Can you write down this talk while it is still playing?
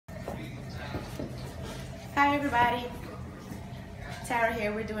Hi everybody, Tara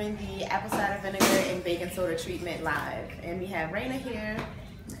here. We're doing the apple cider vinegar and baking soda treatment live, and we have Raina here,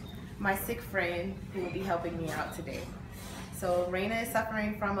 my sick friend, who will be helping me out today. So Raina is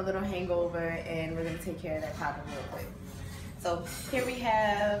suffering from a little hangover, and we're going to take care of that problem real quick. So here we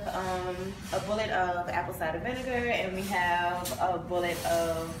have a bullet of apple cider vinegar, and we have a bullet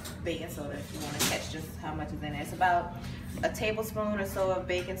of baking soda, if you want to catch just how much is in it. It's about a tablespoon or so of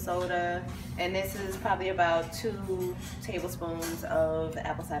baking soda, and this is probably about 2 tablespoons of the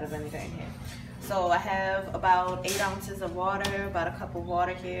apple cider vinegar in here. So I have about 8 ounces of water, about a cup of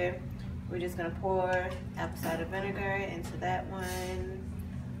water here. We're just going to pour apple cider vinegar into that one,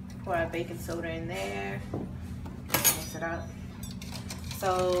 pour our baking soda in there, mix it up.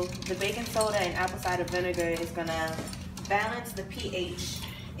 So the baking soda and apple cider vinegar is going to balance the pH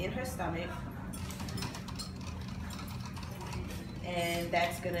in her stomach, and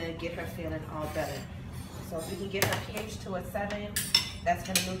that's gonna get her feeling all better. So if we can get her pH to a 7, that's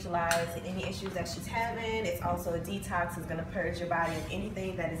gonna neutralize any issues that she's having. It's also a detox. It's gonna purge your body of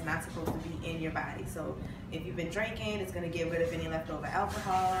anything that is not supposed to be in your body. So if you've been drinking, it's gonna get rid of any leftover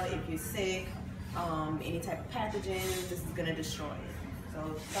alcohol. If you're sick, any type of pathogens, this is gonna destroy it.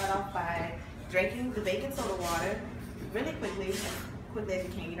 So start off by drinking the baking soda water really quickly, as quickly as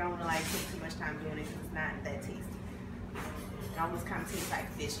you can. You don't wanna like take too much time doing it because it's not that tasty. It almost kind of tastes like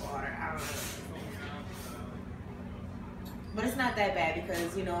fish water. I don't know. But it's not that bad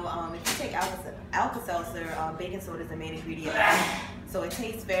because, you know, if you take Alka-Seltzer, baking soda is the main ingredient. So it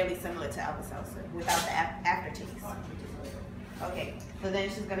tastes fairly similar to Alka-Seltzer without the aftertaste. Okay, so then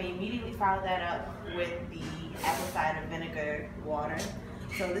she's going to immediately follow that up with the apple cider vinegar water.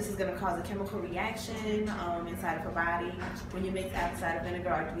 So this is going to cause a chemical reaction inside of her body. When you mix apple cider vinegar,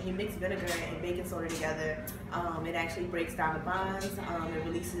 or when you mix vinegar and baking soda together, it actually breaks down the bonds. It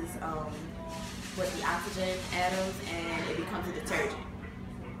releases the oxygen atoms, and it becomes a detergent.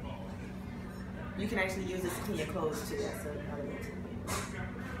 You can actually use this to clean your clothes too. That's another way too.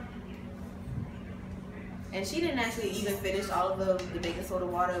 And she didn't actually even finish all of the baking soda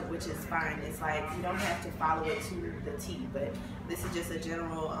water, which is fine. It's like you don't have to follow it to the T, but this is just a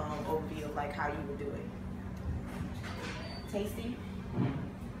general overview of like how you would do it. Tasty,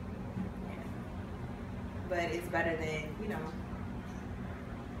 but it's better than, you know,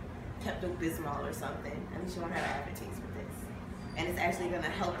 Pepto-Bismol or something. At least you won't have an aftertaste with this. And it's actually going to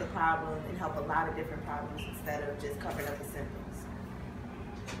help the problem and help a lot of different problems instead of just covering up the symptoms.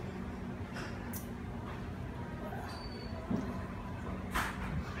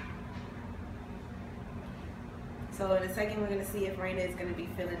 So in a second, we're going to see if Raina is going to be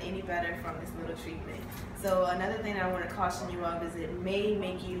feeling any better from this little treatment. So another thing I want to caution you of is it may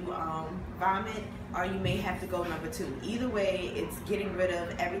make you vomit, or you may have to go number 2. Either way, it's getting rid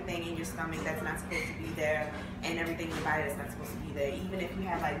of everything in your stomach that's not supposed to be there, and everything in your body that's not supposed to be there. Even if you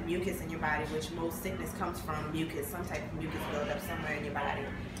have like mucus in your body, which most sickness comes from mucus, some type of mucus buildup somewhere in your body.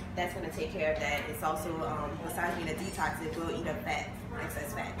 That's going to take care of that. It's also, besides being a detox, it will eat up fat,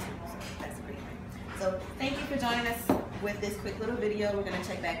 excess fat too. So that's a great thing. So thank you for joining us with this quick little video. We're going to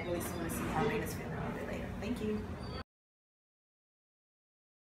check back really soon to see how Raina's feeling a little bit later. Thank you.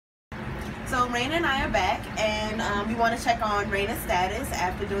 So Raina and I are back, and we want to check on Raina's status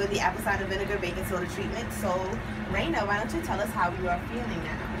after doing the apple cider vinegar baking soda treatment. So Raina, why don't you tell us how you are feeling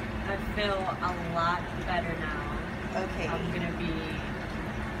now? I feel a lot better now. Okay. I'm going to be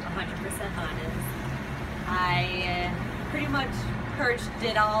 100% honest. I pretty much purged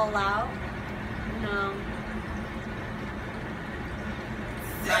it all out. No.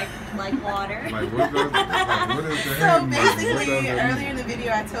 Like water. Like what is the So basically, earlier in the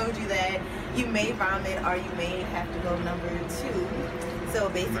video, I told you that you may vomit or you may have to go number 2. So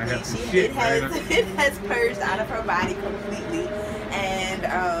basically, it has purged out of her body completely, and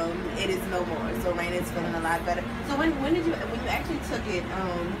it is no more. So Raina is feeling a lot better. So when you actually took it,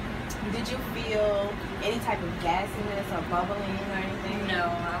 did you feel any type of gassiness or bubbling or anything? No,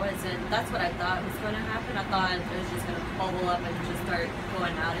 I wasn't. That's what I thought was going to happen. I thought it was just going to bubble up and just start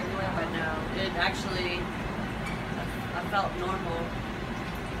going out everywhere, but no. It actually, I felt normal,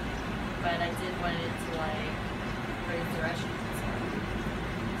 but I did want it to like raise the Russian.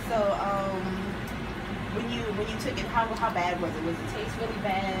 So when you took it, how bad was it? Was it taste really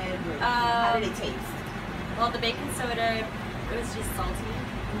bad? How did it taste? Well, the baking soda, it was just salty.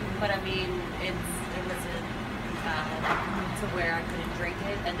 But I mean, it wasn't to where I couldn't drink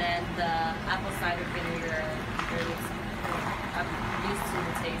it. And then the apple cider vinegar, I'm used to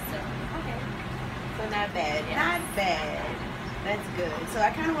the taste of. Okay. So not bad. Yeah. Not bad. That's good. So I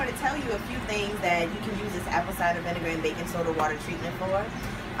kind of want to tell you a few things that you can use this apple cider vinegar and baking soda water treatment for.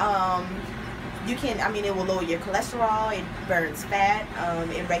 You can, I mean, it will lower your cholesterol, it burns fat,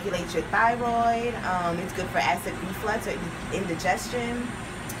 it regulates your thyroid, it's good for acid reflux or indigestion.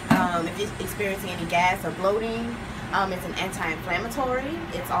 If you're experiencing any gas or bloating, it's an anti-inflammatory.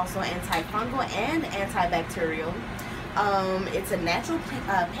 It's also antifungal and antibacterial. It's a natural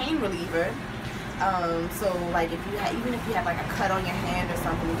pain reliever. So like if you even if you have like a cut on your hand or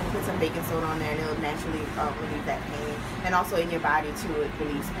something, you can put some baking soda on there and it'll naturally relieve that pain. And also in your body too, it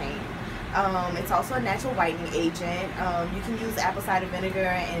relieves pain. It's also a natural whitening agent. You can use apple cider vinegar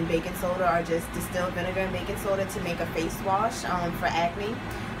and baking soda, or just distilled vinegar and baking soda to make a face wash for acne.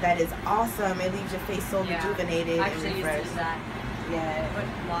 That is awesome. It leaves your face so rejuvenated and refreshed. Use that. Yeah.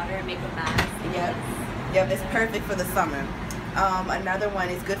 Put water and make a mask. Yep. Yep, it's perfect for the summer. Another one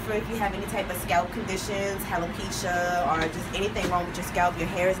is good for if you have any type of scalp conditions, alopecia, or just anything wrong with your scalp. Your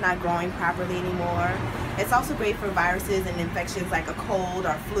hair is not growing properly anymore. It's also great for viruses and infections like a cold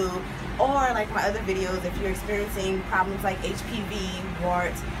or flu, or like my other videos, if you're experiencing problems like HPV,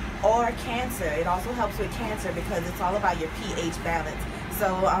 warts, or cancer. It also helps with cancer because it's all about your pH balance. So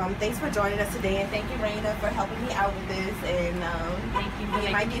thanks for joining us today, and thank you, Raina, for helping me out with this. And thank you for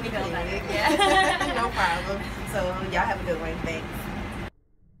making me feel better. Yeah. No problem. So y'all have a good one. Thanks.